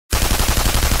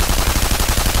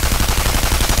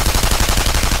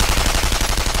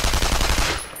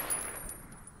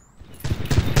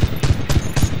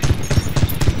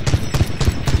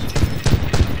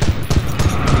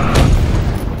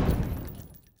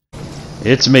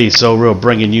It's me, So Real,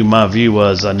 bringing you my view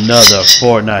as another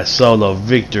Fortnite solo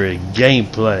victory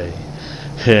gameplay.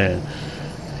 And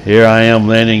here I am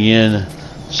landing in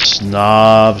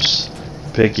snobs,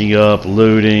 picking up,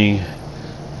 looting,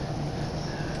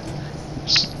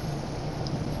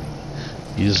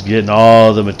 just getting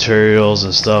all the materials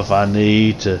and stuff I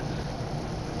need to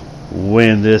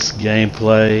win this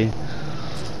gameplay.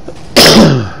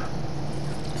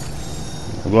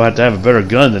 I'm going to have a better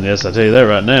gun than this, I tell you that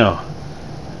right now.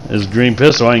 This green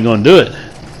pistol ain't gonna do it.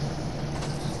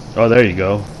 Oh, there you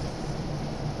go.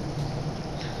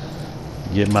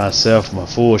 Get myself my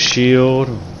full shield.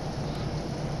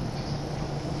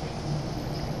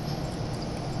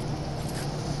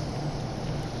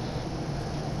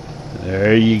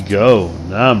 There you go.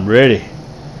 Now I'm ready.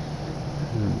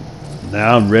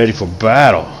 Now I'm ready for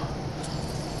battle.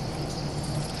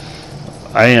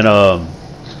 And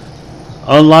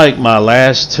unlike my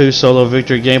last two solo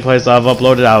victory gameplays I've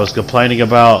uploaded, I was complaining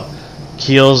about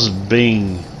kills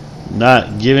being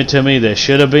not given to me that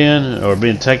should have been, or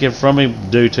being taken from me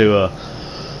due to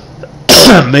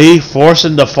me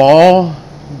forcing the fall,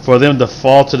 for them to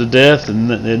fall to the death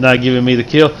and not giving me the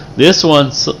kill. This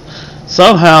one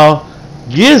somehow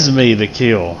gives me the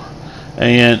kill,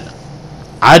 and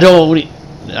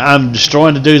I'm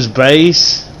destroying the dude's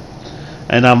base,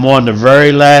 and I'm on the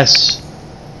very last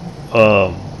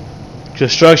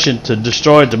construction to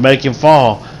destroy it to make him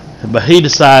fall, but he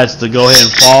decides to go ahead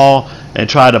and fall and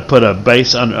try to put a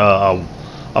base under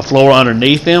a floor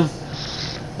underneath him,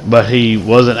 but he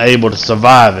wasn't able to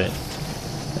survive it,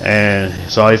 and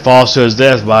so he falls to his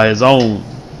death by his own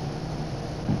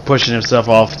pushing himself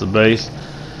off the base.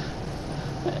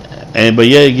 But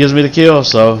yeah, it gives me the kill,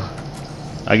 so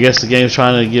I guess the game's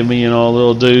trying to give me,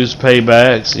 little dues,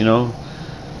 paybacks,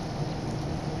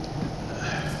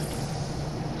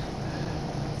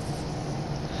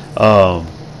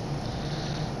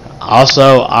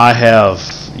 Also, I have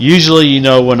usually,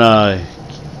 when I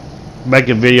make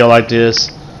a video like this,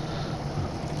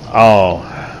 I'll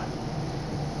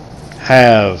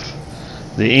have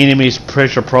the enemy's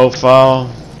picture profile,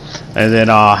 and then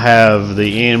I'll have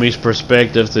the enemy's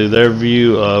perspective through their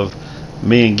view of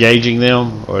me engaging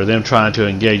them, or them trying to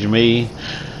engage me,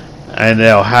 and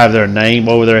they'll have their name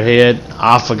over their head.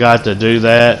 I forgot to do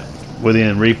that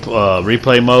within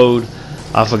replay mode.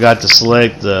 I forgot to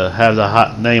select have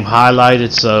the name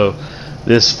highlighted, so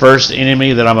this first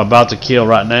enemy that I'm about to kill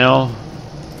right now,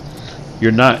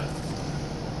 you're not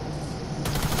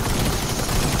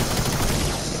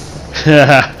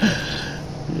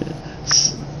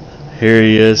here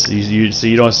he is. So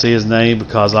you don't see his name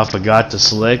because I forgot to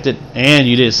select it, and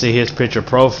you didn't see his picture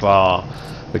profile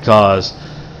because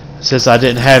since I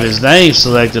didn't have his name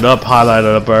selected up,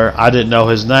 highlighted up there, I didn't know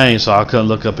his name, so I couldn't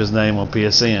look up his name on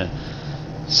PSN.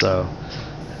 So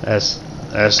that's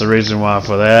the reason why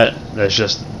for that. That's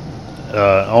just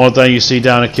only thing you see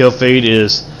down the kill feed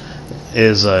is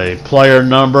a player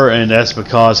number, and that's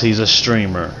because he's a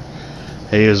streamer.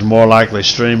 He is more likely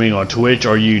streaming on Twitch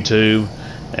or YouTube,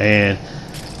 and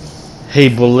he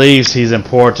believes he's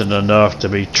important enough to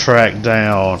be tracked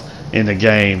down in the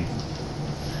game,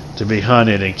 to be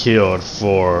hunted and killed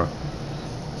for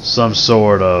some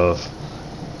sort of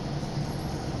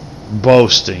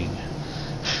boasting.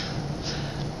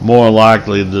 More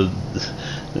likely, it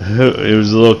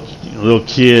was a little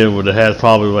kid would have had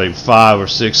probably like 5 or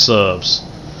 6 subs.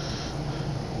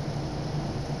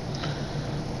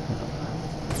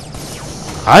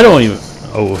 I don't even.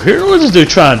 Oh, here was this dude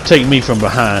trying to take me from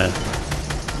behind.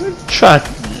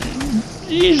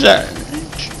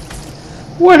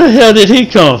 Where the hell did he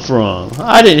come from?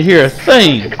 I didn't hear a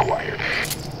thing.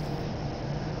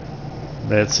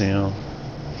 That's him.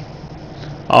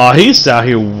 Oh, he's out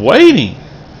here waiting.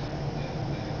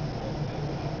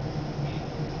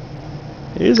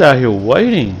 He's out here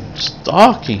waiting,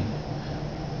 stalking,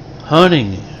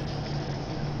 hunting,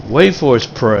 waiting for his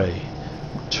prey.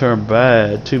 Too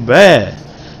bad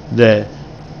that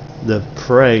the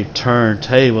prey turned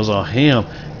tables on him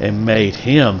and made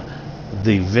him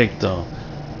the victim,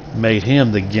 made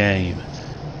him the game.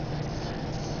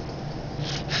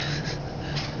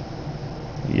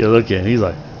 You look at him, he's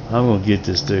like, I'm gonna get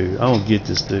this dude. I'm gonna get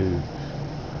this dude.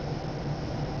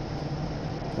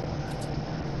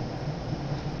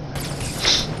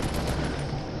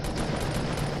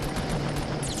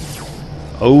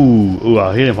 Oh,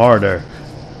 I hit him hard there.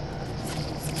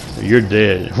 You're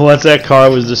dead. Once that car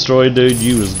was destroyed, dude,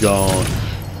 you was gone.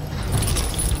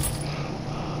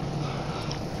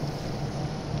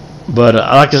 But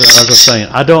like I was saying,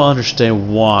 I don't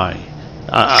understand why.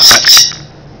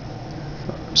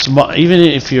 even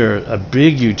if you're a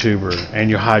big YouTuber and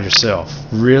you hide yourself,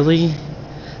 really?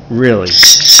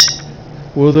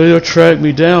 Well, they'll track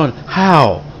me down.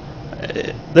 How?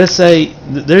 Let's say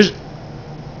there's,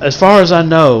 as far as I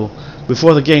know,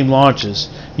 before the game launches,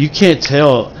 you can't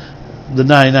tell the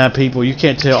 99 people. You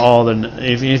can't tell all the.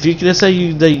 If you let's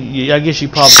say I guess you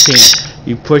probably can.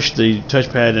 You push the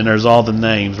touchpad and there's all the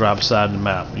names right beside the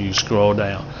map. You scroll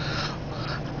down.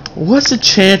 What's the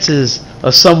chances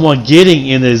of someone getting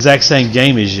in the exact same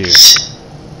game as you?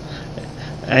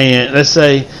 And let's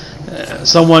say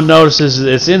someone notices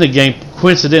it's in the game,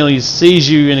 coincidentally sees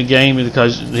you in the game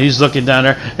because he's looking down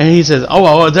there, and he says,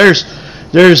 "Oh, there's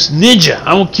Ninja.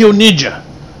 I'm gonna kill Ninja.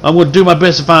 I'm gonna do my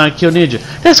best to find and kill Ninja."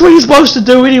 That's what he's supposed to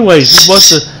do, anyways. He's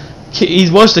supposed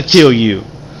to kill you.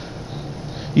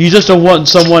 You just don't want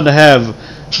someone to have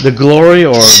the glory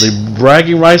or the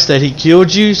bragging rights that he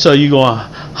killed you, so you gonna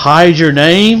hide your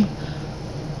name?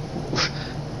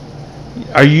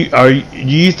 Do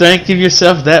you think of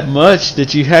yourself that much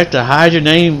that you have to hide your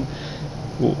name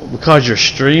because you're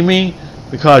streaming,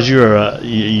 because you're a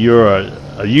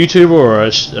YouTuber or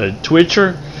a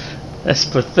Twitcher? That's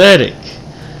pathetic.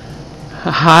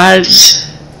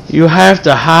 You have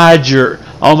to hide your.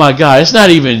 Oh my God! It's not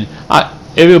even.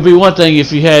 It would be one thing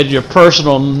if you had your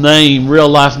personal name, real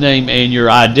life name, and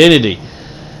your identity.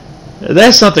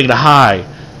 That's something to hide.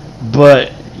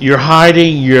 But you're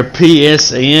hiding your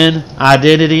PSN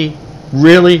identity?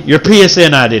 Really? Your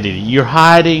PSN identity. You're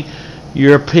hiding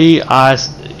your PSN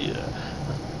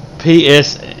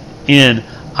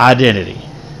identity.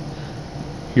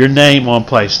 Your name on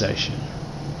PlayStation.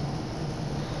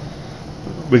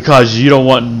 Because you don't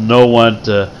want no one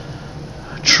to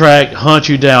hunt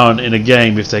you down in a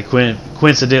game if they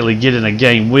coincidentally get in a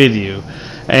game with you.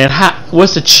 And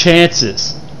what's the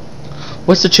chances?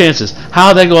 What's the chances? How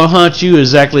are they going to hunt you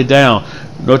exactly down?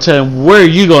 Go tell them where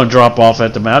you going to drop off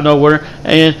at the map, nowhere.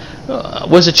 And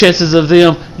what's the chances of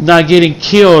them not getting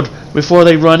killed before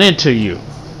they run into you?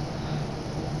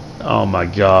 Oh my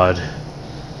God.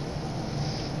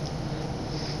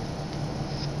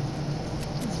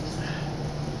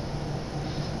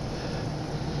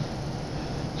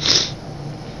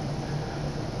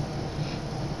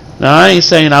 Now I ain't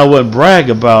saying I wouldn't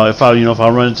brag about if I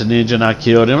run into Ninja and I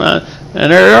killed him.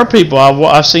 And there are people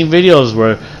I've seen videos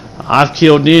where I've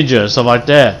killed Ninja and stuff like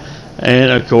that.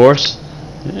 And of course,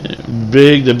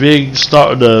 the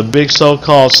big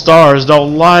so-called stars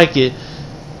don't like it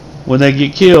when they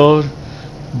get killed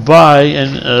by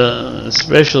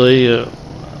especially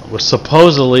was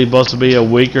supposedly supposed to be a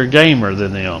weaker gamer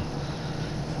than them.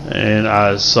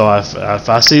 And so if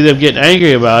I see them getting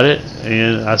angry about it,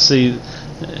 and I see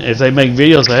if they make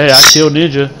videos say, "Hey, I killed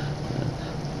Ninja,"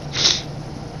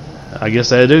 I guess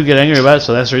they do get angry about it.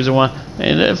 So that's the reason why.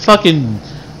 And fucking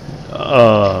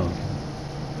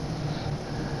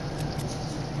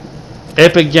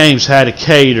Epic Games had to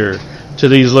cater to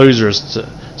these losers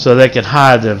so they can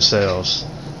hide themselves.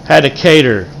 Had to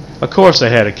cater. Of course,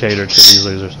 they had to cater to these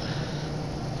losers.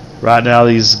 Right now,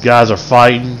 these guys are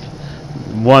fighting.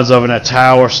 One's over in that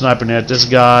tower sniping at this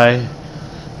guy.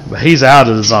 But he's out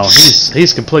of the zone.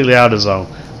 He's completely out of the zone.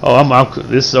 Oh,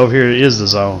 this over here is the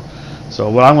zone. So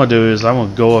what I'm going to do is I'm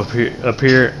going to go up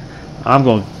here. I'm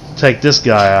going to take this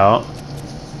guy out.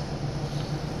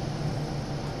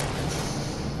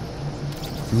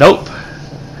 Nope.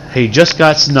 He just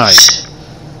got sniped.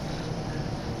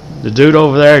 The dude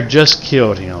over there just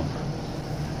killed him.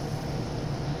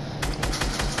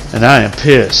 And I am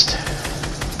pissed.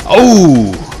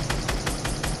 Oh!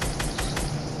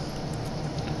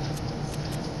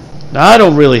 Now I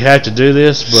don't really have to do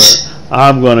this, but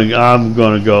I'm gonna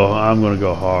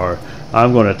go hard.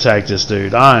 I'm gonna attack this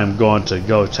dude. I am going to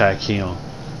go attack him.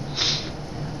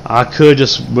 I could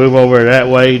just move over that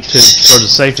way toward the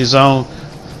safety zone,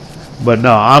 but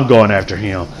no, I'm going after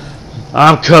him.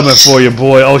 I'm coming for you,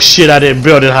 boy. Oh shit, I didn't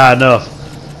build it high enough.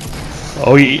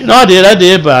 Oh, no, I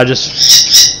did, but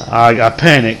I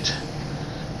panicked.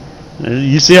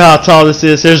 You see how tall this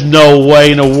is? There's no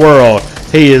way in the world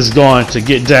he is going to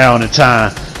get down in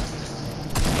time.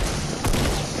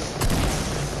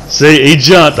 See, he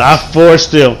jumped. I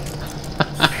forced him.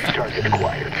 Target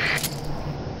acquired.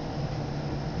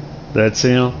 That's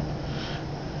him.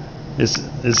 This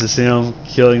is him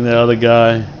killing the other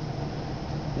guy.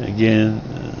 Again.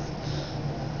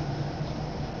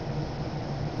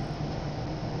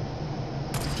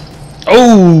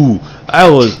 Oh, that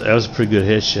was a pretty good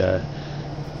headshot.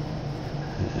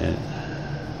 And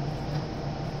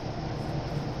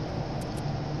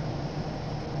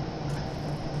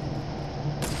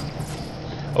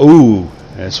oh,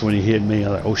 that's when he hit me. I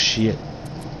was like, oh shit.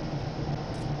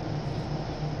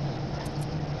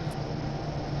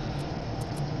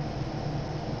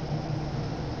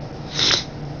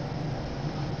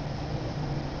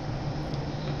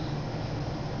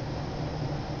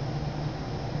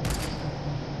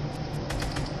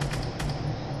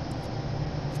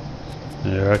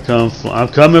 There I come. I'm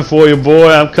coming for you,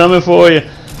 boy. I'm coming for you.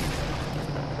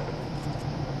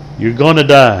 You're gonna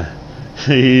die.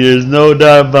 There's no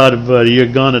doubt about it, buddy. You're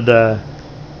gonna die.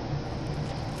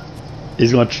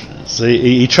 He's gonna see.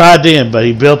 He tried then, but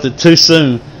he built it too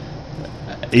soon.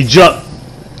 He jumped.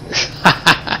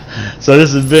 So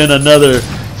this has been another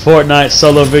Fortnite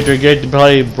solo victory game to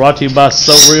play, brought to you by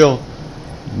So Real.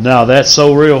 Now that's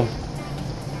So Real.